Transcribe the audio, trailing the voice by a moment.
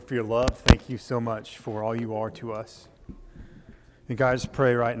for your love. Thank you so much for all you are to us. And God, I just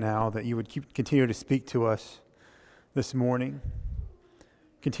pray right now that you would continue to speak to us this morning.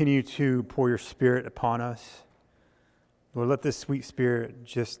 Continue to pour your Spirit upon us. Lord, let this sweet Spirit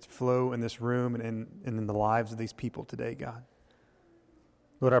just flow in this room and in the lives of these people today, God.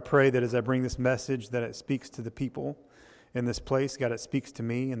 Lord, I pray that as I bring this message, that it speaks to the people in this place. God, it speaks to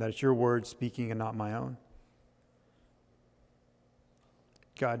me, and that it's your word speaking and not my own.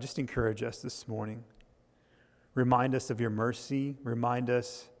 God, just encourage us this morning. Remind us of your mercy. Remind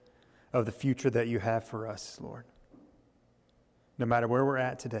us of the future that you have for us, Lord. No matter where we're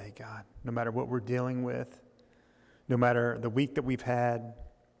at today, God, no matter what we're dealing with, no matter the week that we've had,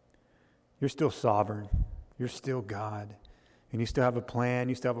 you're still sovereign. You're still God. And you still have a plan.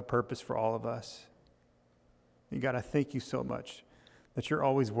 You still have a purpose for all of us. And God, I thank you so much that you're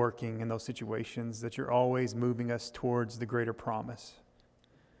always working in those situations, that you're always moving us towards the greater promise.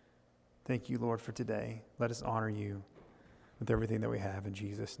 Thank you, Lord, for today. Let us honor you with everything that we have in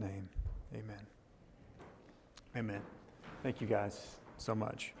Jesus' name. Amen. Amen. Thank you guys so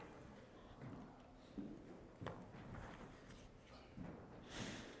much.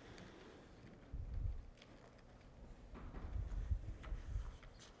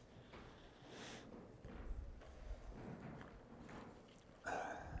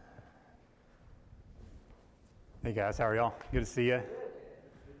 Hey guys, how are y'all? Good to see you.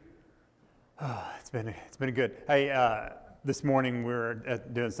 Oh, it's been good. Hey, this morning we were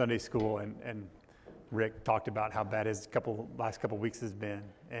doing Sunday school, and Rick talked about how bad his last couple weeks has been,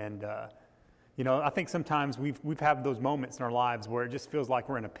 and I think sometimes we've had those moments in our lives where it just feels like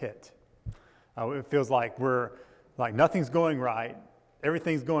we're in a pit. It feels like we're like nothing's going right,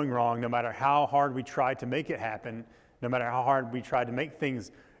 everything's going wrong. No matter how hard we try to make it happen, no matter how hard we try to make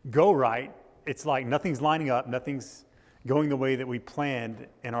things go right, it's like nothing's lining up, nothing's going the way that we planned,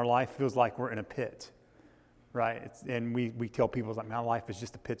 and our life feels like we're in a pit, right? And we tell people, it's like, my life is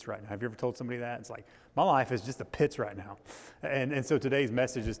just a pits right now. Have you ever told somebody that? It's like, my life is just a pits right now. And so today's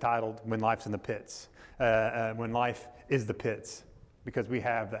message is titled, When Life's in the Pits. When life is the pits, because we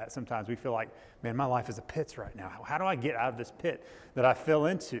have that. Sometimes we feel like, man, my life is a pits right now. How do I get out of this pit that I fell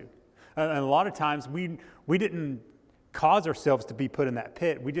into? And a lot of times we didn't cause ourselves to be put in that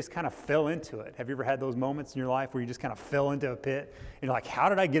pit. We just kind of fell into it. Have you ever had those moments in your life where you just kind of fell into a pit? And you're like, how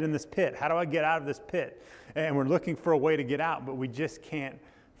did I get in this pit? How do I get out of this pit? And we're looking for a way to get out, but we just can't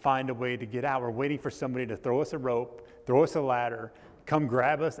find a way to get out. We're waiting for somebody to throw us a rope, throw us a ladder, come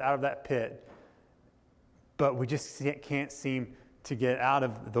grab us out of that pit. But we just can't seem to get out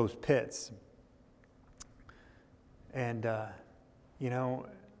of those pits. And,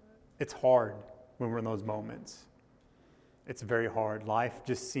 it's hard when we're in those moments. It's very hard. Life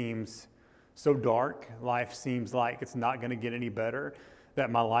just seems so dark. Life seems like it's not going to get any better,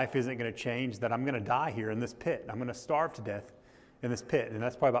 that my life isn't going to change, that I'm going to die here in this pit. I'm going to starve to death in this pit. And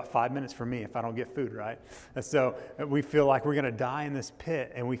that's probably about 5 minutes for me if I don't get food, right? And so we feel like we're going to die in this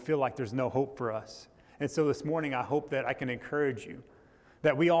pit, and we feel like there's no hope for us. And so this morning, I hope that I can encourage you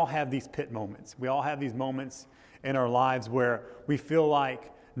that we all have these pit moments. We all have these moments in our lives where we feel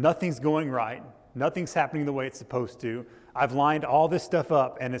like nothing's going right. Nothing's happening the way it's supposed to. I've lined all this stuff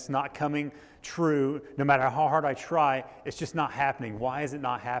up and it's not coming true. No matter how hard I try, it's just not happening. Why is it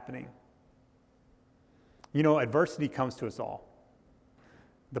not happening? Adversity comes to us all.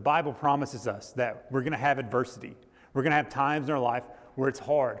 The Bible promises us that we're going to have adversity. We're going to have times in our life where it's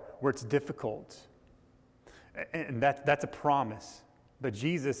hard, where it's difficult. And that's a promise. But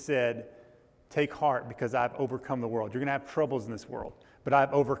Jesus said, take heart because I've overcome the world. You're going to have troubles in this world, but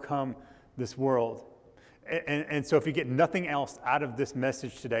I've overcome this world. And so if you get nothing else out of this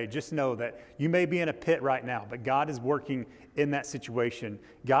message today, just know that you may be in a pit right now, but God is working in that situation.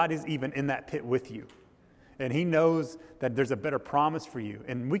 God is even in that pit with you. And he knows that there's a better promise for you.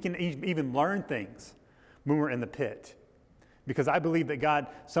 And we can even learn things when we're in the pit. Because I believe that God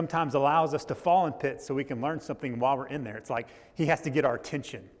sometimes allows us to fall in pits so we can learn something while we're in there. It's like he has to get our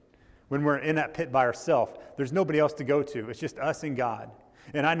attention. When we're in that pit by ourselves, there's nobody else to go to. It's just us and God.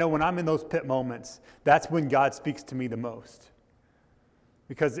 And I know when I'm in those pit moments, that's when God speaks to me the most.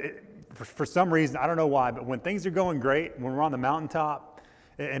 Because for some reason, I don't know why, but when things are going great, when we're on the mountaintop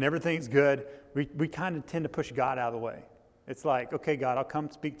and everything's good, we kind of tend to push God out of the way. It's like, okay, God, I'll come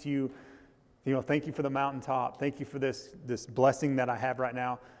speak to you. Thank you for the mountaintop. Thank you for this blessing that I have right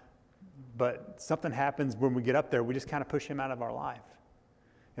now. But something happens when we get up there, we just kind of push him out of our life.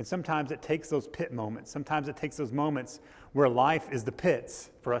 And sometimes it takes those pit moments. Sometimes it takes those moments where life is the pits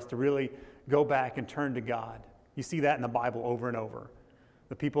for us to really go back and turn to God. You see that in the Bible over and over.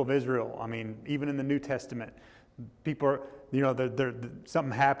 The people of Israel, even in the New Testament, people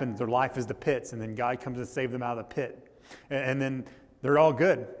something happens, their life is the pits, and then God comes and saves them out of the pit. And then they're all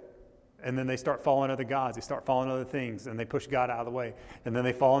good. And then they start following other gods. They start following other things, and they push God out of the way. And then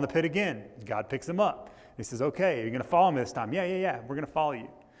they fall in the pit again. God picks them up. He says, okay, you're going to follow me this time. Yeah, we're going to follow you.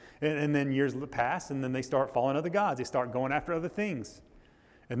 And then years pass, and then they start following other gods. They start going after other things.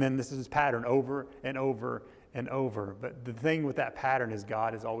 And then this is his pattern over and over and over. But the thing with that pattern is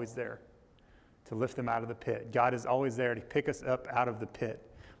God is always there to lift them out of the pit. God is always there to pick us up out of the pit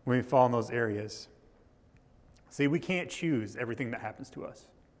when we fall in those areas. See, we can't choose everything that happens to us.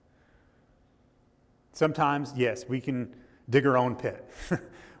 Sometimes, yes, we can dig our own pit.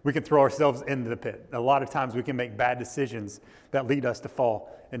 We can throw ourselves into the pit. A lot of times we can make bad decisions that lead us to fall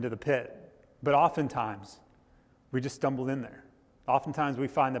into the pit. But oftentimes, we just stumbled in there. Oftentimes we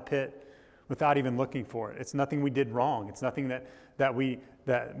find the pit without even looking for it. It's nothing we did wrong. It's nothing that we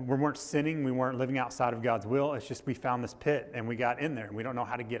weren't sinning. We weren't living outside of God's will. It's just we found this pit and we got in there and we don't know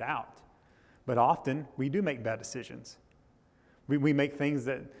how to get out. But often we do make bad decisions. We make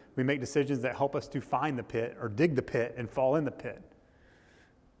decisions that help us to find the pit or dig the pit and fall in the pit.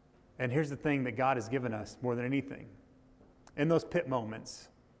 And here's the thing that God has given us more than anything. In those pit moments,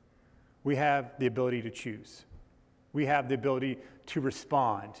 we have the ability to choose. We have the ability to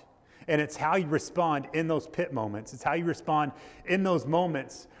respond. And it's how you respond in those pit moments. It's how you respond in those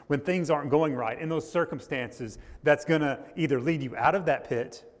moments when things aren't going right, in those circumstances, that's going to either lead you out of that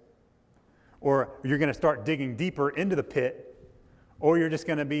pit, or you're going to start digging deeper into the pit, or you're just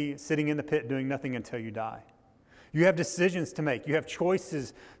going to be sitting in the pit doing nothing until you die. You have decisions to make. You have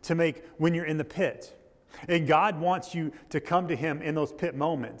choices to make when you're in the pit. And God wants you to come to Him in those pit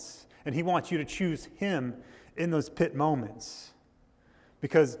moments. And He wants you to choose Him in those pit moments.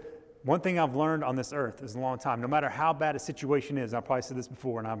 Because one thing I've learned on this earth is a long time, no matter how bad a situation is, and I've probably said this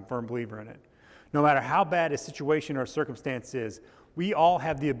before and I'm a firm believer in it, no matter how bad a situation or circumstance is, we all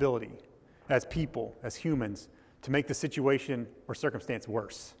have the ability as people, as humans, to make the situation or circumstance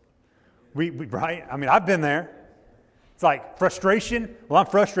worse. Right? I mean, I've been there. It's like frustration. Well, I'm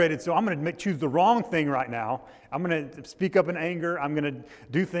frustrated, so I'm going to choose the wrong thing right now. I'm going to speak up in anger. I'm going to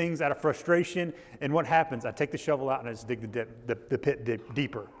do things out of frustration. And what happens? I take the shovel out and I just dig the pit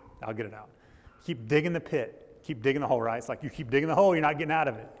deeper. I'll get it out. Keep digging the pit. Keep digging the hole, right? It's like you keep digging the hole, you're not getting out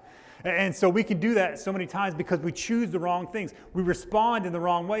of it. And so we can do that so many times because we choose the wrong things. We respond in the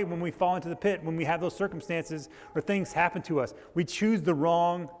wrong way when we fall into the pit, when we have those circumstances or things happen to us. We choose the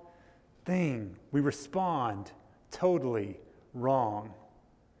wrong thing. We respond totally wrong.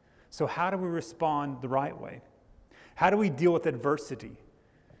 So how do we respond the right way? How do we deal with adversity?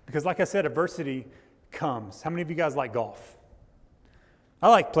 Because like I said, adversity comes. How many of you guys like golf? I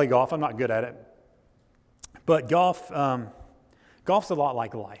like to play golf. I'm not good at it. But golf's a lot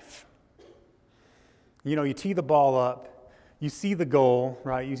like life. You know, you tee the ball up, you see the goal,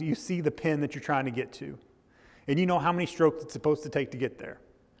 right? You see the pin that you're trying to get to. And you know how many strokes it's supposed to take to get there.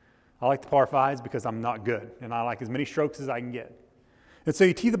 I like the par fives because I'm not good, and I like as many strokes as I can get. And so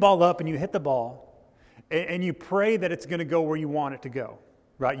you tee the ball up and you hit the ball, and you pray that it's going to go where you want it to go,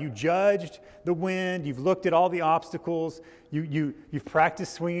 right? You judged the wind, you've looked at all the obstacles, you've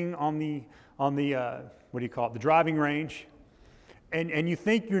practiced swinging on the what do you call it, the driving range, and you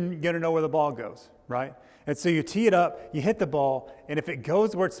think you're going to know where the ball goes, right? And so you tee it up, you hit the ball, and if it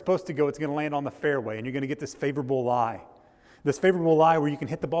goes where it's supposed to go, it's going to land on the fairway, and you're going to get this favorable lie. This favorable lie where you can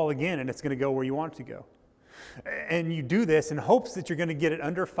hit the ball again and it's going to go where you want it to go. And you do this in hopes that you're going to get it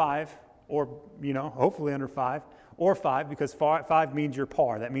under 5 or, hopefully under 5 or 5 because 5 means you're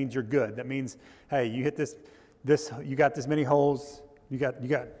par. That means you're good. That means, hey, you hit this you got this many holes. You got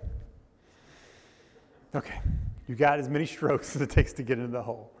as many strokes as it takes to get into the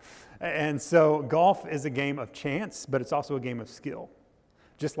hole. And so golf is a game of chance, but it's also a game of skill,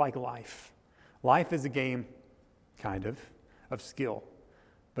 just like life. Life is a game, kind of skill,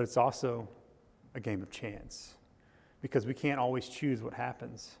 but it's also a game of chance because we can't always choose what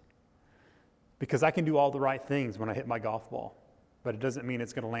happens. Because I can do all the right things when I hit my golf ball, but it doesn't mean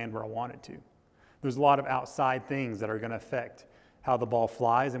it's going to land where I want it to. There's a lot of outside things that are going to affect how the ball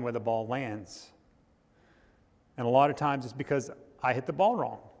flies and where the ball lands. And a lot of times it's because I hit the ball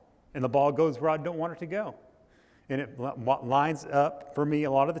wrong and the ball goes where I don't want it to go. And it lines up for me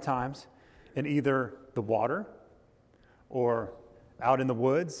a lot of the times in either the water or out in the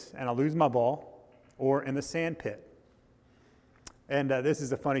woods and I lose my ball, or in the sand pit. And this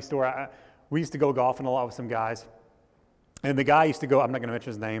is a funny story. We used to go golfing a lot with some guys. And the guy used to go, I'm not going to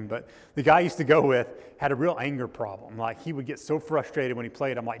mention his name, but the guy I used to go with had a real anger problem. Like he would get so frustrated when he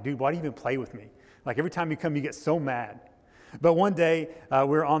played. I'm like, dude, why do you even play with me? Like every time you come, you get so mad. But one day we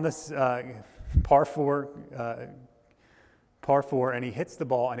were on this par 4 par 4, and he hits the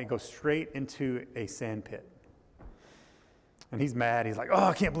ball, and it goes straight into a sand pit. And he's mad. He's like, oh,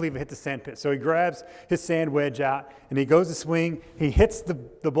 I can't believe it hit the sand pit. So he grabs his sand wedge out, and he goes to swing. He hits the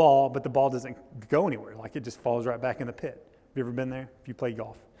ball, but the ball doesn't go anywhere. Like, it just falls right back in the pit. Have you ever been there? If you play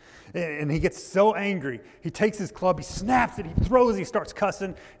golf. And he gets so angry. He takes his club, he snaps it, he throws it, he starts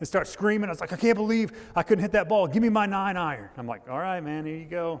cussing and starts screaming. I was like, I can't believe I couldn't hit that ball. Give me my 9-iron. I'm like, all right, man, here you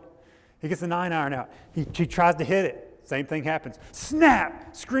go. He gets the 9-iron out. He tries to hit it. Same thing happens.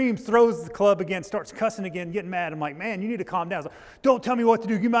 Snap! Screams, throws the club again, starts cussing again, getting mad. I'm like, man, you need to calm down. Like, don't tell me what to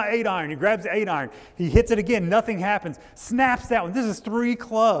do. Give me my 8-iron. He grabs the 8-iron. He hits it again. Nothing happens. Snaps that one. This is 3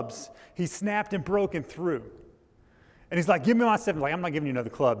 clubs he snapped and broke and threw. And he's like, give me my 7. Like, I'm not giving you another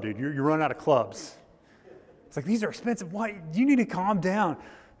club, dude. You're running out of clubs. It's like, these are expensive. Why? You need to calm down.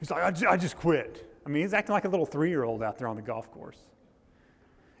 He's like, I just quit. I mean, he's acting like a little 3-year-old out there on the golf course.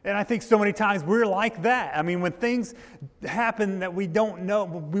 And I think so many times we're like that. I mean, when things happen that we don't know,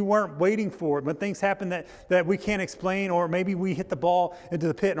 we weren't waiting for it, when things happen that we can't explain, or maybe we hit the ball into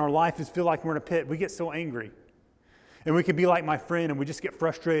the pit and our life is feel like we're in a pit, we get so angry. And we can be like my friend, and we just get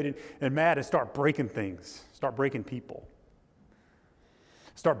frustrated and mad and start breaking things, start breaking people,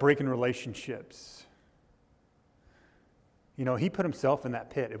 start breaking relationships. You know, he put himself in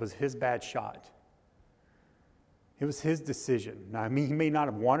that pit. It was his bad shot. It was his decision. Now, I mean, he may not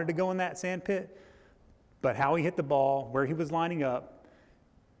have wanted to go in that sand pit, but how he hit the ball, where he was lining up,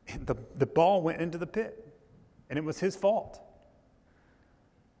 the ball went into the pit, and it was his fault.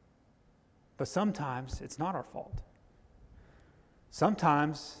 But sometimes it's not our fault.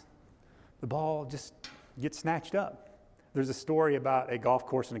 Sometimes the ball just gets snatched up. There's a story about a golf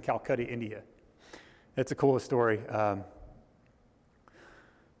course in Calcutta, India. It's a cool story.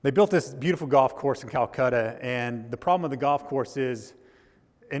 They built this beautiful golf course in Calcutta, and the problem with the golf course is,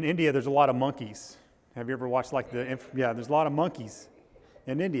 in India, there's a lot of monkeys. Have you ever watched there's a lot of monkeys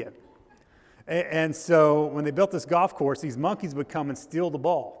in India. And so when they built this golf course, these monkeys would come and steal the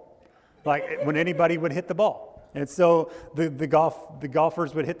ball, like when anybody would hit the ball. And so the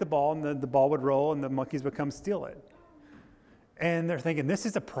golfers would hit the ball, and the ball would roll, and the monkeys would come steal it. And they're thinking, this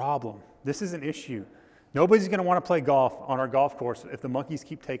is a problem. This is an issue. Nobody's going to want to play golf on our golf course if the monkeys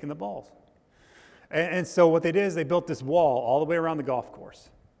keep taking the balls. And so what they did is they built this wall all the way around the golf course.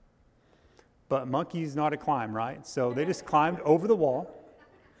 But monkeys know how to climb, right? So they just climbed over the wall,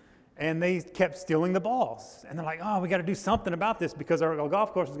 and they kept stealing the balls. And they're like, oh, we got to do something about this because our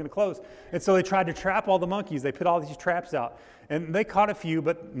golf course is going to close. And so they tried to trap all the monkeys. They put all these traps out. And they caught a few,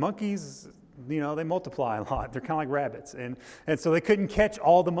 but monkeys, you know, they multiply a lot. They're kind of like rabbits. And so they couldn't catch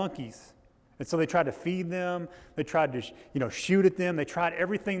all the monkeys. And so they tried to feed them. They tried to, shoot at them. They tried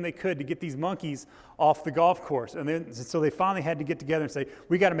everything they could to get these monkeys off the golf course. And so they finally had to get together and say,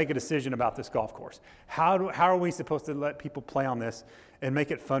 we got to make a decision about this golf course. How are we supposed to let people play on this and make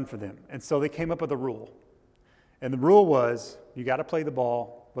it fun for them? And so they came up with a rule. And the rule was, you got to play the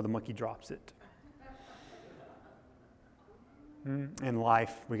ball where the monkey drops it. In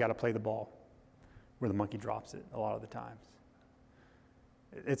life, we got to play the ball where the monkey drops it a lot of the times.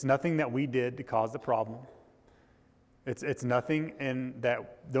 It's nothing that we did to cause the problem. It's nothing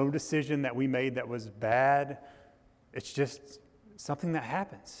no decision that we made that was bad. It's just something that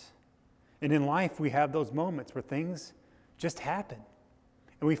happens. And in life, we have those moments where things just happen.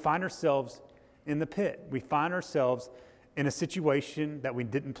 And we find ourselves in the pit. We find ourselves in a situation that we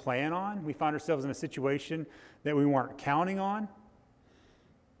didn't plan on. We find ourselves in a situation that we weren't counting on.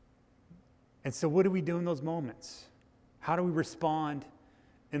 And so what do we do in those moments? How do we respond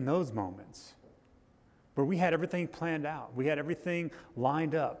in those moments where we had everything planned out, we had everything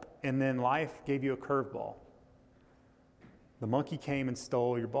lined up, and then life gave you a curveball? The monkey came and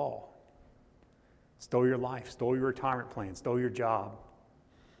stole your ball, stole your life, stole your retirement plan, stole your job.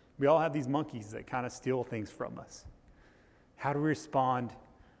 We all have these monkeys that kind of steal things from us. How do we respond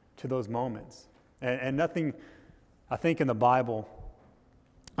to those moments? And nothing, I think in the Bible,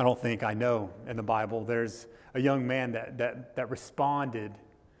 I know in the Bible, there's a young man that responded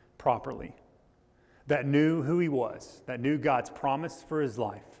properly, that knew who he was, that knew God's promise for his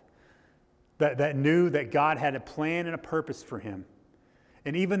life, that knew that God had a plan and a purpose for him.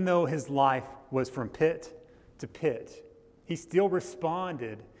 And even though his life was from pit to pit, he still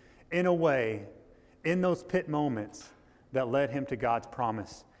responded in a way in those pit moments that led him to God's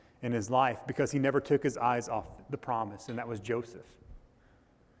promise in his life, because he never took his eyes off the promise, and that was Joseph.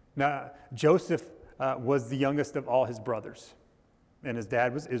 Now, Joseph was the youngest of all his brothers, and his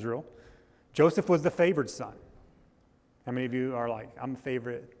dad was Israel. Joseph was the favored son. How many of you are like, I'm the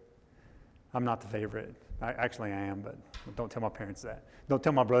favorite? I'm not the favorite. I am, but Don't tell my parents that. Don't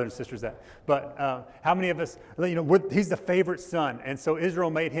tell my brothers and sisters that. But how many of us, he's the favorite son. And so Israel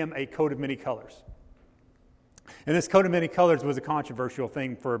made him a coat of many colors. And this coat of many colors was a controversial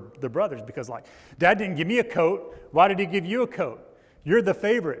thing for the brothers because, Dad didn't give me a coat. Why did he give you a coat? You're the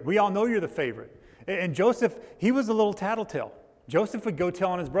favorite. We all know you're the favorite. And Joseph, he was a little tattletale. Joseph would go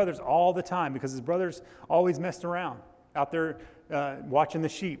tell on his brothers all the time because his brothers always messed around out there watching the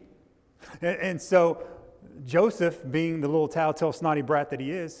sheep. And so Joseph, being the little tattletale snotty brat that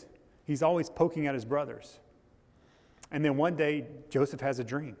he is, he's always poking at his brothers. And then one day, Joseph has a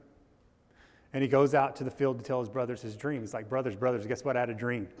dream. And he goes out to the field to tell his brothers his dream. He's like, brothers, guess what? I had a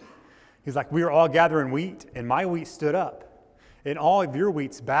dream. He's like, we were all gathering wheat, and my wheat stood up. And all of your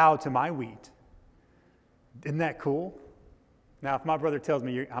wheats bowed to my wheat. Isn't that cool? Now, if my brother tells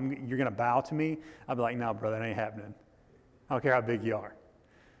me you're going to bow to me, I'll be like, no, brother, that ain't happening. I don't care how big you are.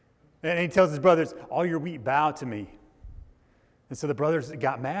 And he tells his brothers, all your wheat bow to me. And so the brothers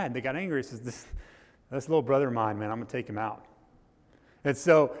got mad. They got angry. He says, this little brother of mine, man, I'm going to take him out. And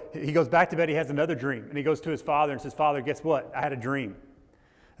so he goes back to bed. He has another dream. And he goes to his father and says, Father, guess what? I had a dream.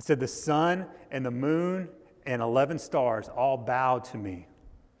 I said, the sun and the moon and 11 stars all bowed to me.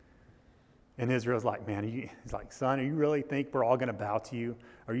 And Israel's like, man, he's like, son, do you really think we're all going to bow to you?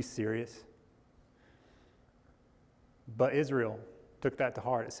 Are you serious? But Israel took that to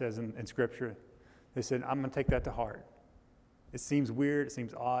heart, it says in Scripture. They said, I'm going to take that to heart. It seems weird, it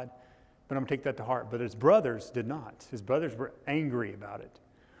seems odd, but I'm going to take that to heart. But his brothers did not. His brothers were angry about it,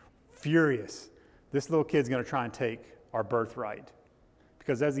 furious. This little kid's going to try and take our birthright.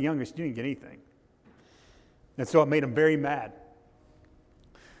 Because as the youngest, you didn't get anything. And so it made him very mad.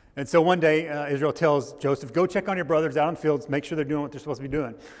 And so one day, Israel tells Joseph, go check on your brothers out in the fields, make sure they're doing what they're supposed to be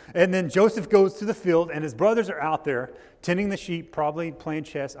doing. And then Joseph goes to the field, and his brothers are out there tending the sheep, probably playing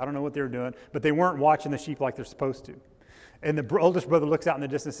chess. I don't know what they were doing, but they weren't watching the sheep like they're supposed to. And the oldest brother looks out in the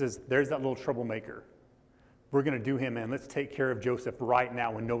distance and says, there's that little troublemaker. We're going to do him in. Let's take care of Joseph right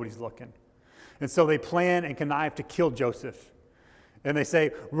now when nobody's looking. And so they plan and connive to kill Joseph. And they say,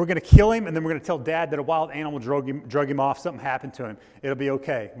 we're going to kill him, and then we're going to tell Dad that a wild animal drug him off. Something happened to him. It'll be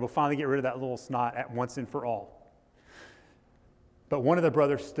okay. We'll finally get rid of that little snot at once and for all. But one of the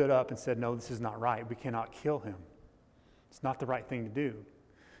brothers stood up and said, no, this is not right. We cannot kill him. It's not the right thing to do.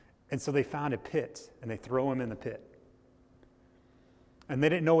 And so they found a pit, and they throw him in the pit. And they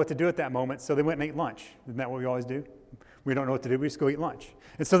didn't know what to do at that moment, so they went and ate lunch. Isn't that what we always do? We don't know what to do. We just go eat lunch.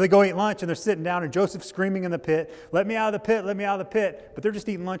 And so they go eat lunch, and they're sitting down, and Joseph's screaming in the pit, let me out of the pit, let me out of the pit. But they're just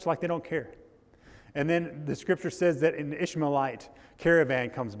eating lunch like they don't care. And then the scripture says that an Ishmaelite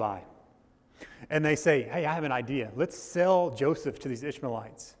caravan comes by. And they say, hey, I have an idea. Let's sell Joseph to these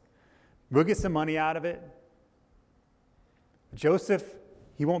Ishmaelites. We'll get some money out of it. Joseph,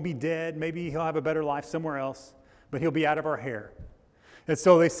 he won't be dead. Maybe he'll have a better life somewhere else, but he'll be out of our hair. And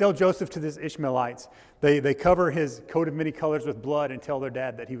so they sell Joseph to these Ishmaelites. They cover his coat of many colors with blood and tell their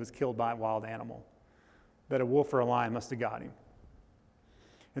dad that he was killed by a wild animal, that a wolf or a lion must have got him.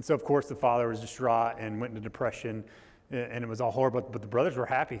 And so, of course, the father was distraught and went into depression, and it was all horrible. But the brothers were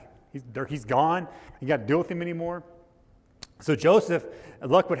happy. He's gone. You got to deal with him anymore. So Joseph,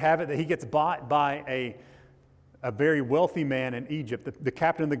 luck would have it that he gets bought by a very wealthy man in Egypt, the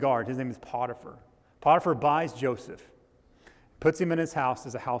captain of the guard. His name is Potiphar. Potiphar buys Joseph, puts him in his house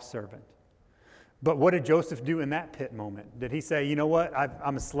as a house servant. But what did Joseph do in that pit moment? Did he say, you know what,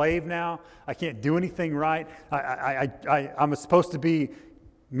 I'm a slave now. I can't do anything right. I'm supposed to be,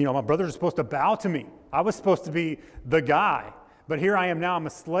 my brothers are supposed to bow to me. I was supposed to be the guy. But here I am now, I'm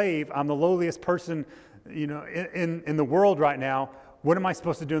a slave. I'm the lowliest person, in the world right now. What am I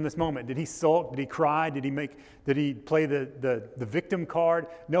supposed to do in this moment? Did he sulk? Did he cry? Did he play the victim card?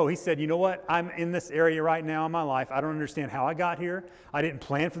 No, he said, you know what? I'm in this area right now in my life. I don't understand how I got here. I didn't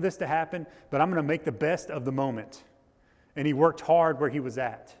plan for this to happen, but I'm going to make the best of the moment. And he worked hard where he was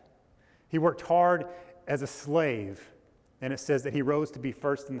at. He worked hard as a slave, and it says that he rose to be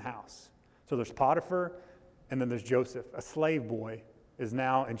first in the house. So there's Potiphar, and then there's Joseph. A slave boy is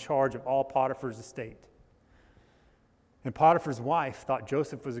now in charge of all Potiphar's estate. And Potiphar's wife thought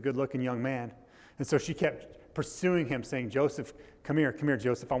Joseph was a good-looking young man. And so she kept pursuing him, saying, Joseph, come here,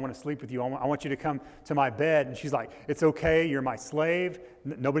 Joseph. I want to sleep with you. I want you to come to my bed. And she's like, it's okay. You're my slave.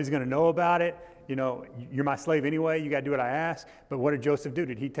 Nobody's going to know about it. You're my slave anyway. You got to do what I ask. But what did Joseph do?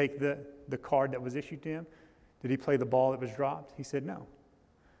 Did he take the card that was issued to him? Did he play the ball that was dropped? He said no.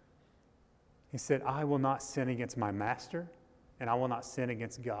 He said, I will not sin against my master, and I will not sin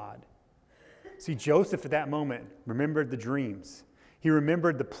against God. See, Joseph at that moment remembered the dreams. He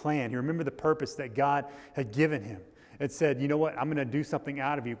remembered the plan. He remembered the purpose that God had given him. and said, you know what, I'm going to do something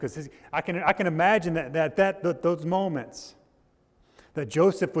out of you. Because I can imagine that those moments that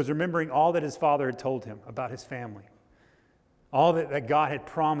Joseph was remembering all that his father had told him about his family. All that God had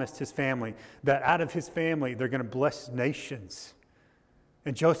promised his family, that out of his family, they're going to bless nations.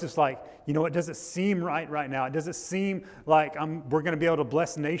 And Joseph's like, you know, it doesn't seem right now. It doesn't seem like we're going to be able to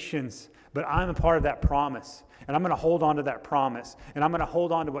bless nations, but I'm a part of that promise. And I'm going to hold on to that promise. And I'm going to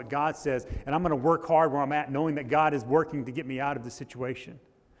hold on to what God says. And I'm going to work hard where I'm at, knowing that God is working to get me out of the situation.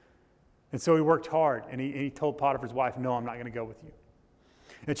 And so he worked hard, and he told Potiphar's wife, no, I'm not going to go with you.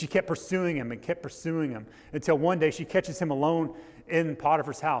 And she kept pursuing him until one day she catches him alone in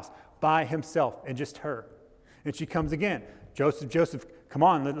Potiphar's house by himself and just her. And she comes again. Joseph, come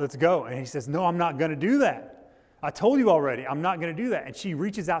on, let's go. And he says, no, I'm not going to do that. I told you already, I'm not going to do that. And she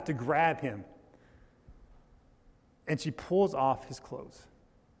reaches out to grab him. And she pulls off his clothes,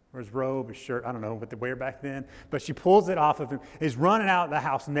 or his robe, his shirt, I don't know what they wear back then. But she pulls it off of him. He's running out of the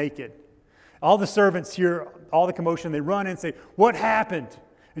house naked. All the servants hear all the commotion. They run in and say, what happened?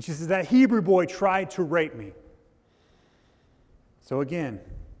 And she says, that Hebrew boy tried to rape me. So again,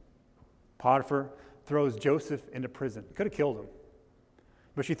 Potiphar throws Joseph into prison. Could have killed him.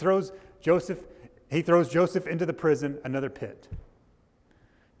 But he throws Joseph into the prison, another pit.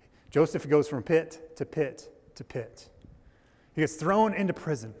 Joseph goes from pit to pit to pit. He gets thrown into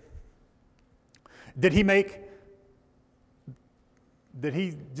prison. Did he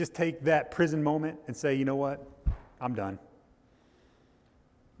just take that prison moment and say, you know what? I'm done.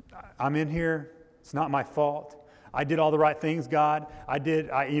 I'm in here. It's not my fault. I did all the right things, God.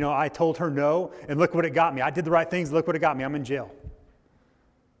 I told her no, and look what it got me. I did the right things, look what it got me. I'm in jail.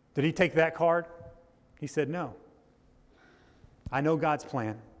 Did he take that card? He said no. I know God's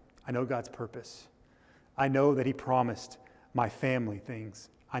plan. I know God's purpose. I know that he promised my family things.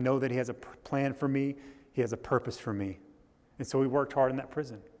 I know that he has a plan for me. He has a purpose for me. And so he worked hard in that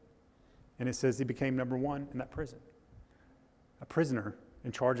prison. And it says he became number one in that prison. A prisoner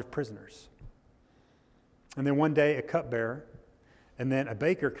in charge of prisoners. And then one day a cupbearer and then a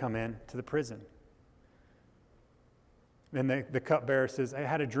baker come in to the prison. And the cupbearer says, I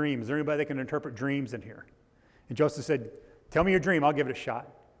had a dream. Is there anybody that can interpret dreams in here? And Joseph said, tell me your dream. I'll give it a shot.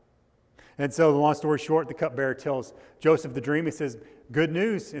 And so the long story short, the cupbearer tells Joseph the dream. He says, good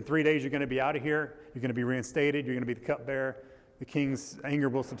news. In 3 days, you're going to be out of here. You're going to be reinstated. You're going to be the cupbearer. The king's anger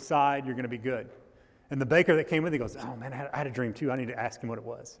will subside. You're going to be good. And the baker that came with, he goes, oh man, I had a dream too. I need to ask him what it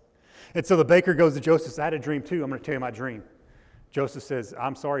was. And so the baker goes to Joseph, I had a dream too. I'm going to tell you my dream. Joseph says,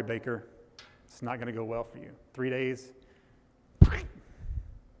 I'm sorry, baker. It's not going to go well for you. 3 days.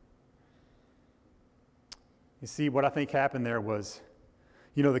 You see, what I think happened there was,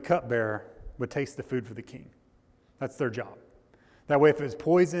 the cupbearer would taste the food for the king. That's their job. That way, if it was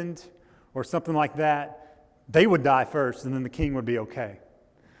poisoned or something like that, they would die first, and then the king would be okay.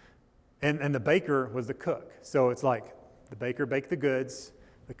 And the baker was the cook. So it's like the baker baked the goods,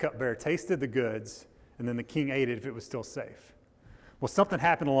 the cupbearer tasted the goods, and then the king ate it if it was still safe. Well, something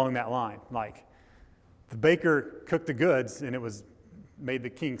happened along that line. Like the baker cooked the goods, and it made the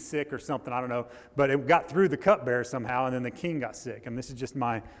king sick or something, I don't know. But it got through the cupbearer somehow, and then the king got sick. And this is just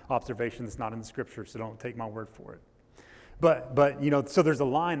my observation. That's not in the scripture, so don't take my word for it. But so there's a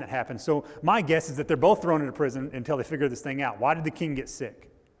line that happens. So my guess is that they're both thrown into prison until they figure this thing out. Why did the king get sick?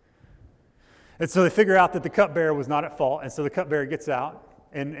 And so they figure out that the cupbearer was not at fault. And so the cupbearer gets out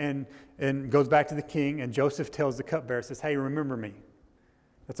and goes back to the king. And Joseph tells the cupbearer, says, hey, remember me.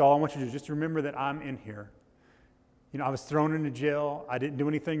 That's all I want you to do. Just remember that I'm in here. I was thrown into jail. I didn't do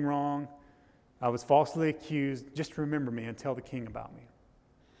anything wrong. I was falsely accused. Just remember me and tell the king about me.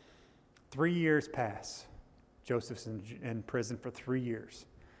 3 years pass. Joseph's in prison for 3 years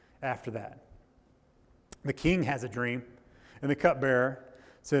after that. The king has a dream, and the cupbearer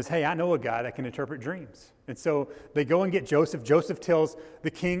says, hey, I know a guy that can interpret dreams. And so they go and get Joseph. Joseph tells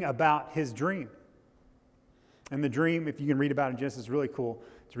the king about his dream. And the dream, if you can read about it in Genesis, is really cool.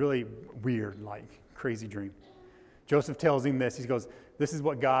 It's really weird, like crazy dream. Joseph tells him this. He goes, this is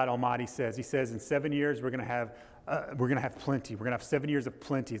what God Almighty says. He says, in 7 years, we're going to have plenty. We're going to have 7 years of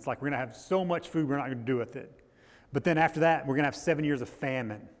plenty. It's like we're going to have so much food we're not going to do with it. But then after that, we're going to have 7 years of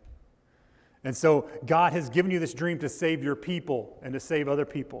famine. And so God has given you this dream to save your people and to save other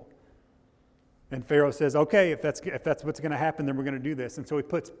people. And Pharaoh says, okay, if that's what's going to happen, then we're going to do this. And so he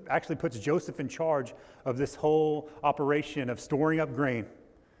actually puts Joseph in charge of this whole operation of storing up grain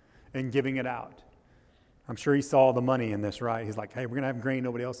and giving it out. I'm sure he saw the money in this, right? He's like, hey, we're going to have grain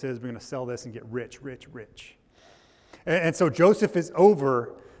nobody else is. We're going to sell this and get rich, rich, rich. And so Joseph is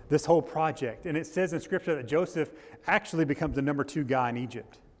over this whole project. And it says in Scripture that Joseph actually becomes the number 2 guy in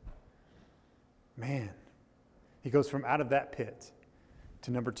Egypt. Man, He goes from out of that pit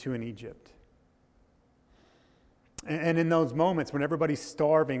to number 2 in Egypt. And in those moments when everybody's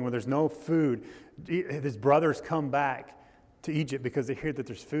starving, when there's no food, his brothers come back to Egypt because they hear that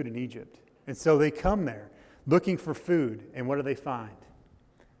there's food in Egypt. And so they come there looking for food. And what do they find?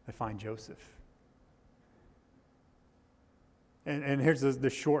 They find Joseph. And here's the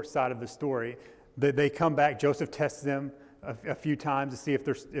short side of the story. They come back. Joseph tests them a few times to see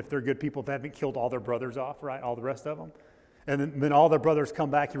if they're good people, if they haven't killed all their brothers off, right? All the rest of them. And then when all their brothers come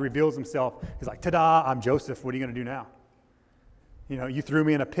back, he reveals himself. He's like, ta-da, I'm Joseph. What are you going to do now? You know, you threw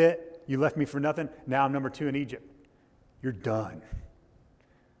me in a pit. You left me for nothing. Now I'm number 2 in Egypt. You're done.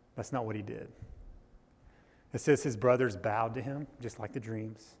 That's not what he did. It says his brothers bowed to him, just like the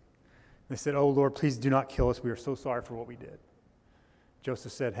dreams. They said, oh, Lord, please do not kill us. We are so sorry for what we did.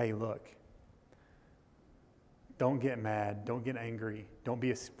 Joseph said, hey, look, don't get mad. Don't get angry. Don't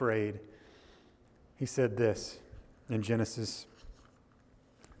be afraid. He said this in Genesis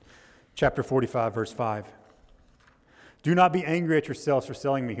chapter 45, verse 5. Do not be angry at yourselves for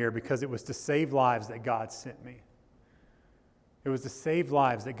selling me here, because it was to save lives that God sent me. It was to save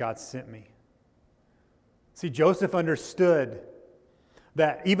lives that God sent me. See, Joseph understood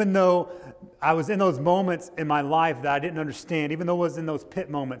that even though I was in those moments in my life that I didn't understand, even though I was in those pit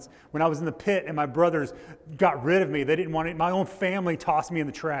moments, when I was in the pit and my brothers got rid of me, they didn't want it, my own family tossed me in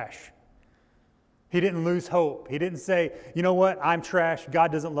the trash. He didn't lose hope. He didn't say, you know what, I'm trash,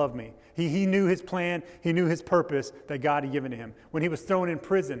 God doesn't love me. He knew his plan, he knew his purpose that God had given to him. When he was thrown in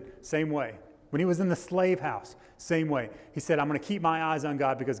prison, same way. When he was in the slave house, same way. He said, I'm going to keep my eyes on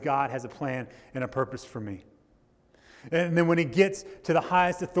God because God has a plan and a purpose for me. And then when he gets to the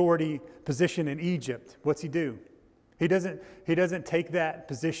highest authority position in Egypt, what's he do? He doesn't take that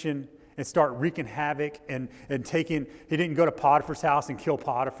position and start wreaking havoc and taking, he didn't go to Potiphar's house and kill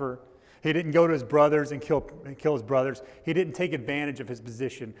Potiphar. He didn't go to his brothers and kill his brothers. He didn't take advantage of his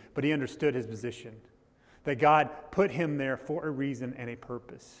position, but he understood his position. That God put him there for a reason and a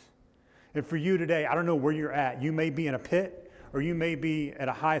purpose. And for you today, I don't know where you're at. You may be in a pit, or you may be at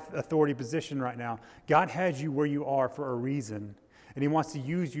a high authority position right now. God has you where you are for a reason, and he wants to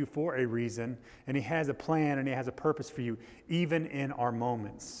use you for a reason, and he has a plan and he has a purpose for you, even in our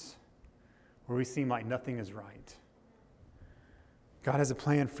moments where we seem like nothing is right. God has a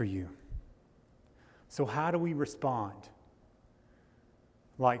plan for you. So how do we respond?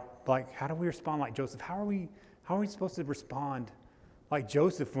 Like how do we respond like Joseph? How are we supposed to respond like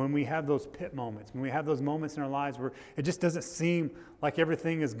Joseph when we have those pit moments, when we have those moments in our lives where it just doesn't seem like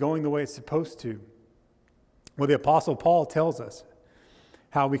everything is going the way it's supposed to? Well, the Apostle Paul tells us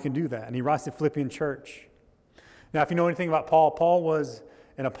how we can do that, and he writes to Philippian church. Now, if you know anything about Paul, Paul was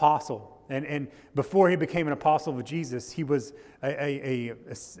an apostle, and before he became an apostle of Jesus, he was a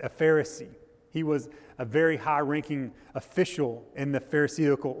Pharisee. He was a very high-ranking official in the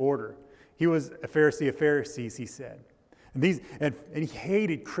Pharisaical order. He was a Pharisee of Pharisees, he said. And he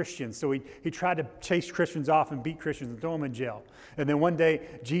hated Christians, so he tried to chase Christians off and beat Christians and throw them in jail. And then one day,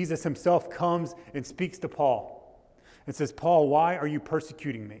 Jesus himself comes and speaks to Paul and says, Paul, why are you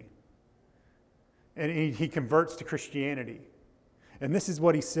persecuting me? And he converts to Christianity. And this is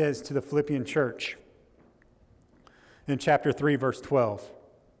what he says to the Philippian church in chapter 3, verse 12.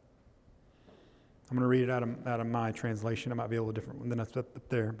 I'm going to read it out of my translation. It might be a little different than that's up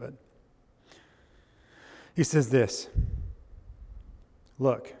there, but he says this.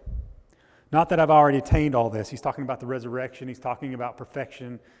 Look, not that I've already attained all this. He's talking about the resurrection. He's talking about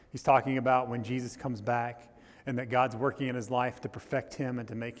perfection. He's talking about when Jesus comes back and that God's working in his life to perfect him and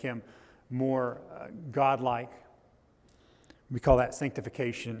to make him more godlike. We call that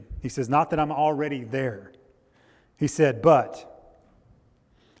sanctification. He says, not that I'm already there. He said, but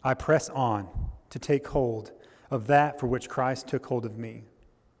I press on to take hold of that for which Christ took hold of me.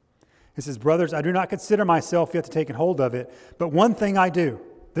 He says, brothers, I do not consider myself yet to take hold of it, but one thing I do.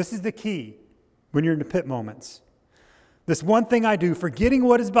 This is the key when you're in the pit moments. This one thing I do, forgetting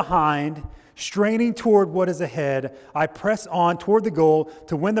what is behind, straining toward what is ahead, I press on toward the goal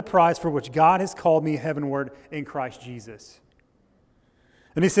to win the prize for which God has called me heavenward in Christ Jesus.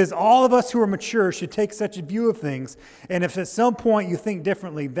 And he says, all of us who are mature should take such a view of things. And if at some point you think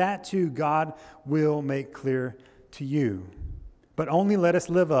differently, that too God will make clear to you. But only let us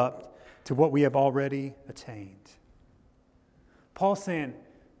live up to what we have already attained. Paul's saying,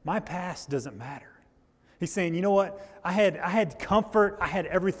 my past doesn't matter. He's saying, you know what? I had comfort. I had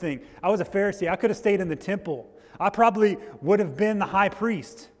everything. I was a Pharisee. I could have stayed in the temple. I probably would have been the high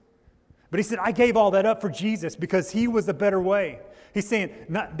priest. But he said, I gave all that up for Jesus because he was the better way. He's saying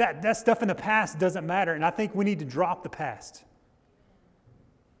that stuff in the past doesn't matter. And I think we need to drop the past.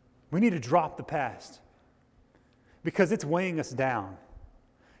 We need to drop the past. because it's weighing us down.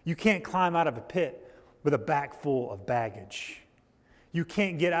 You can't climb out of a pit with a back full of baggage. You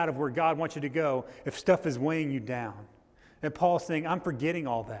can't get out of where God wants you to go if stuff is weighing you down. And Paul's saying, I'm forgetting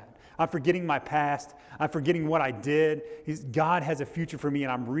all that. I'm forgetting my past. I'm forgetting what I did. God has a future for me,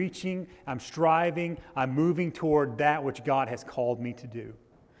 and I'm reaching, I'm striving, I'm moving toward that which God has called me to do.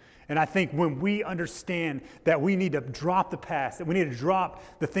 And I think when we understand that we need to drop the past, that we need to drop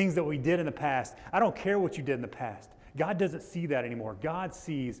the things that we did in the past, I don't care what you did in the past. God doesn't see that anymore. God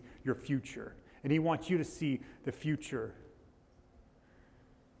sees your future, and He wants you to see the future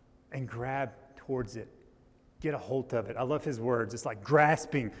and grab towards it. Get a hold of it. I love His words. It's like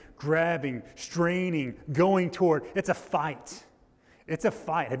grasping, grabbing, straining, going toward. It's a fight. It's a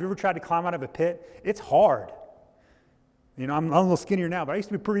fight. Have you ever tried to climb out of a pit? It's hard. You know, I'm a little skinnier now, but I used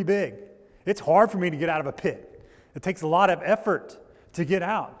to be pretty big. It's hard for me to get out of a pit. It takes a lot of effort to get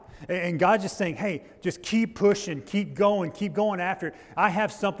out. And God's just saying, hey, just keep pushing, keep going after it. I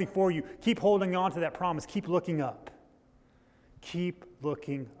have something for you. Keep holding on to that promise. Keep looking up. Keep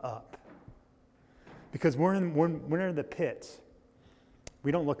looking up. Because when we're in the pit,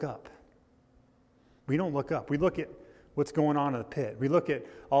 we don't look up. We don't look up. We look at what's going on in the pit. We look at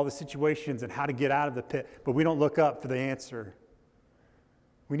all the situations and how to get out of the pit, but we don't look up for the answer.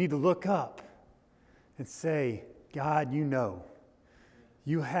 We need to look up and say, God, you know.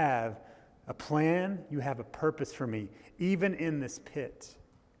 You have a plan. You have a purpose for me, even in this pit.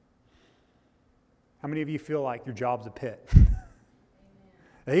 How many of you feel like your job's a pit?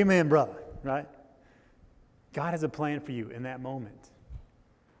 Amen, brother, right? God has a plan for you in that moment.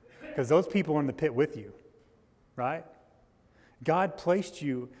 Because those people are in the pit with you, right? God placed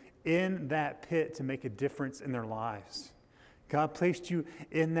you in that pit to make a difference in their lives. God placed you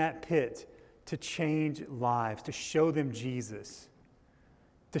in that pit to change lives, to show them Jesus,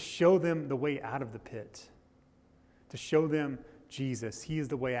 to show them the way out of the pit, to show them Jesus. He is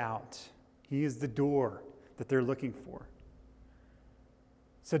the way out. He is the door that they're looking for.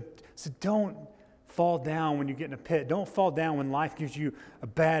 So don't fall down when you get in a pit. Don't fall down when life gives you a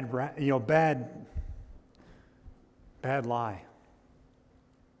bad lie.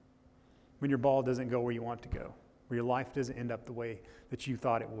 When your ball doesn't go where you want it to go, where your life doesn't end up the way that you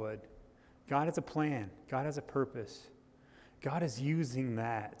thought it would. God has a plan. God has a purpose. God is using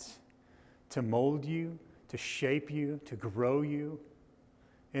that to mold you, to shape you, to grow you,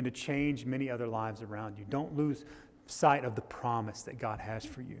 and to change many other lives around you. Don't lose sight of the promise that God has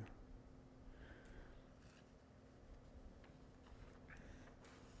for you.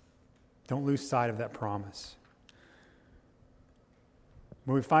 Don't lose sight of that promise.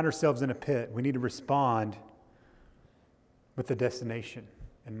 When we find ourselves in a pit, we need to respond with the destination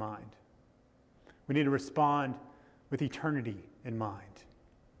in mind. We need to respond with eternity in mind.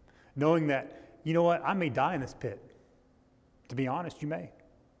 Knowing that, you know what, I may die in this pit. To be honest, you may.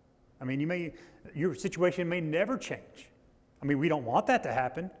 I mean, your situation may never change. I mean, we don't want that to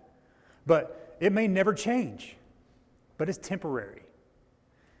happen, but it may never change. But it's temporary.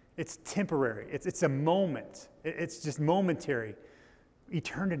 It's temporary. It's a moment. It's just momentary.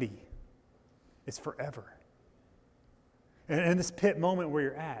 Eternity is forever. And this pit moment where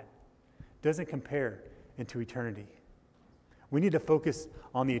you're at doesn't compare into eternity. We need to focus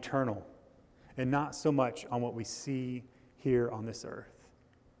on the eternal and not so much on what we see here on this earth.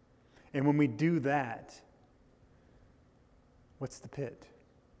 And when we do that, what's the pit?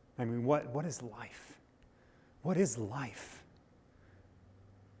 I mean, what is life? What is life?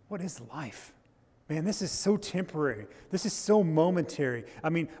 What is life? Man, this is so temporary. This is so momentary. I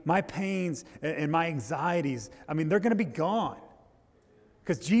mean, my pains and my anxieties, I mean, they're going to be gone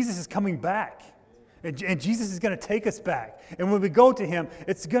because Jesus is coming back. And Jesus is going to take us back. And when we go to Him,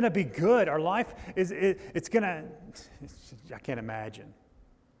 it's going to be good. Our life it's going to, I can't imagine.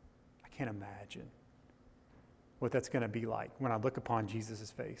 I can't imagine what that's going to be like when I look upon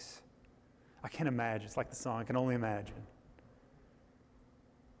Jesus' face. I can't imagine. It's like the song, I can only imagine.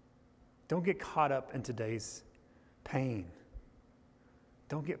 Don't get caught up in today's pain.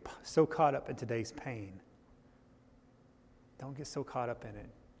 Don't get so caught up in today's pain. Don't get so caught up in it.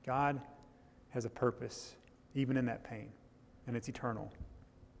 God has a purpose, even in that pain, and it's eternal.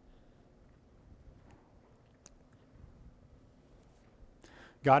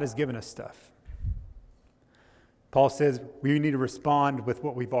 God has given us stuff. Paul says we need to respond with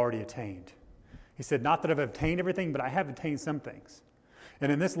what we've already attained. He said, not that I've obtained everything, but I have attained some things.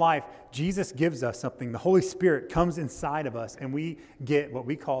 And in this life, Jesus gives us something. The Holy Spirit comes inside of us, and we get what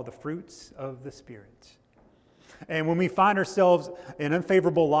we call the fruits of the Spirit. And when we find ourselves in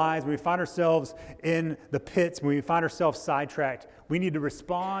unfavorable lives, when we find ourselves in the pits, when we find ourselves sidetracked, we need to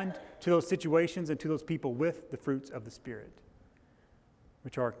respond to those situations and to those people with the fruits of the Spirit,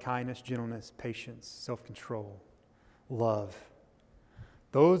 which are kindness, gentleness, patience, self-control, love.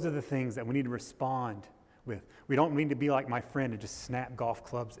 Those are the things that we need to respond with. We don't need to be like my friend and just snap golf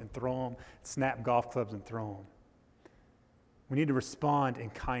clubs and throw them, snap golf clubs and throw them. We need to respond in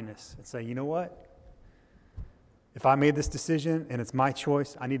kindness and say, you know what? If I made this decision and it's my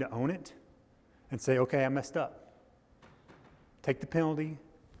choice, I need to own it and say, okay, I messed up. Take the penalty,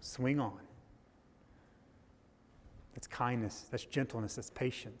 swing on. That's kindness, that's gentleness, that's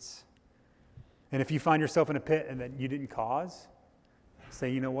patience. And if you find yourself in a pit and that you didn't cause, say,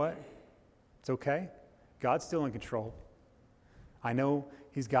 you know what? It's okay. God's still in control. I know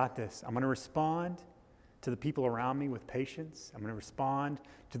He's got this. I'm going to respond to the people around me with patience. I'm going to respond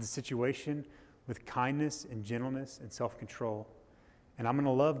to the situation with kindness and gentleness and self-control. And I'm going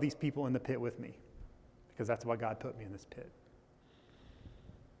to love these people in the pit with me because that's why God put me in this pit.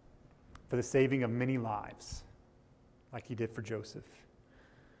 For the saving of many lives, like He did for Joseph.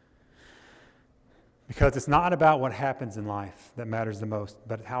 Because it's not about what happens in life that matters the most,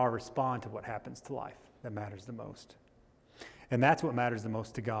 but how I respond to what happens to life that matters the most. And that's what matters the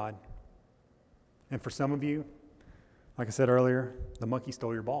most to God. And for some of you, like I said earlier, the monkey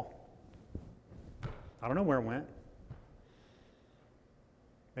stole your ball. I don't know where it went.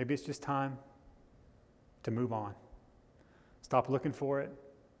 Maybe it's just time to move on. Stop looking for it.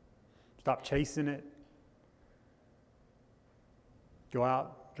 Stop chasing it. Go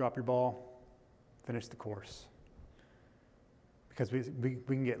out, drop your ball, finish the course. Because we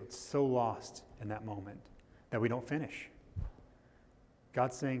can get so lost in that moment that we don't finish.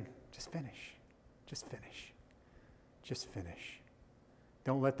 God's saying, just finish. Just finish. Just finish.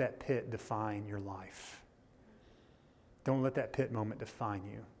 Don't let that pit define your life. Don't let that pit moment define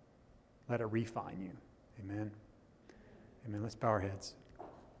you. Let it refine you. Amen. Amen. Let's bow our heads.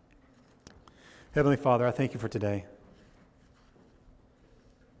 Heavenly Father, I thank You for today.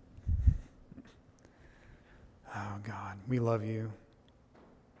 Oh, God, we love You.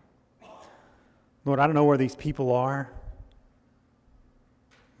 Lord, I don't know where these people are,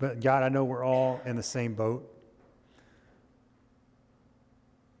 but God, I know we're all in the same boat.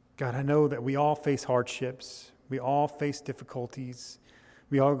 God, I know that we all face hardships. We all face difficulties.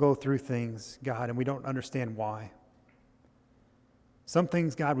 We all go through things, God, and we don't understand why. Some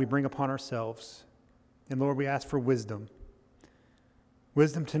things, God, we bring upon ourselves. And Lord, we ask for wisdom.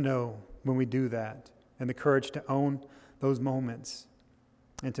 Wisdom to know when we do that, and the courage to own those moments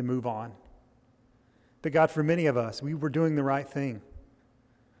and to move on. But God, for many of us, we were doing the right thing.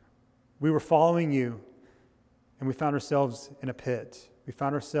 We were following You, and we found ourselves in a pit. We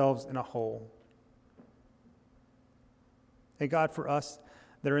found ourselves in a hole. Hey, God, for us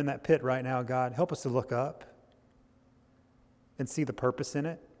that are in that pit right now, God, help us to look up and see the purpose in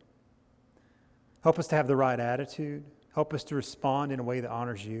it. Help us to have the right attitude. Help us to respond in a way that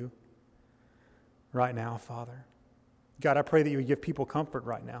honors You right now, Father. God, I pray that You would give people comfort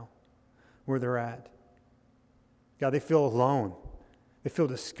right now where they're at. God, they feel alone. They feel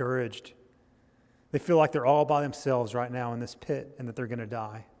discouraged. They feel like they're all by themselves right now in this pit and that they're going to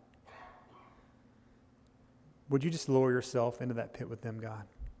die. Would You just lower Yourself into that pit with them, God,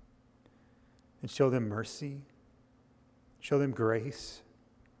 and show them mercy, show them grace.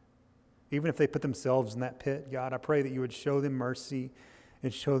 Even if they put themselves in that pit, God, I pray that You would show them mercy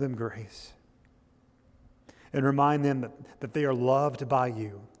and show them grace. And remind them that they are loved by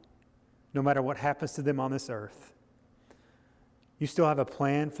You, no matter what happens to them on this earth. You still have a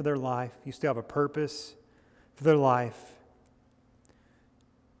plan for their life. You still have a purpose for their life.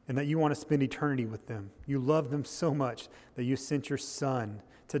 And that You want to spend eternity with them. You love them so much that You sent Your Son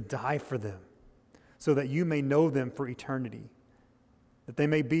to die for them so that You may know them for eternity, that they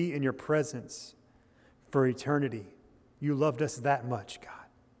may be in Your presence for eternity. You loved us that much, God.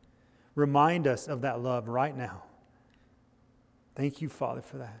 Remind us of that love right now. Thank You, Father,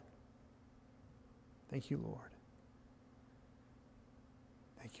 for that. Thank You, Lord.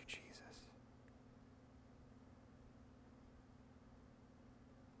 Thank You, Jesus.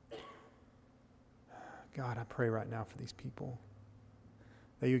 God, I pray right now for these people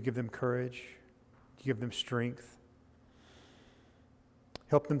that You give them courage, give them strength.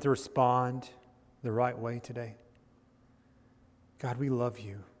 Help them to respond the right way today. God, we love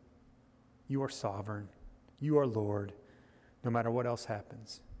You. You are sovereign. You are Lord, no matter what else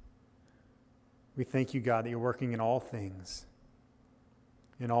happens. We thank You, God, that You're working in all things.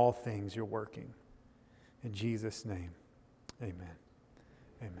 In all things You're working. In Jesus' name, amen.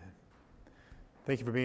 Amen. Thank you for being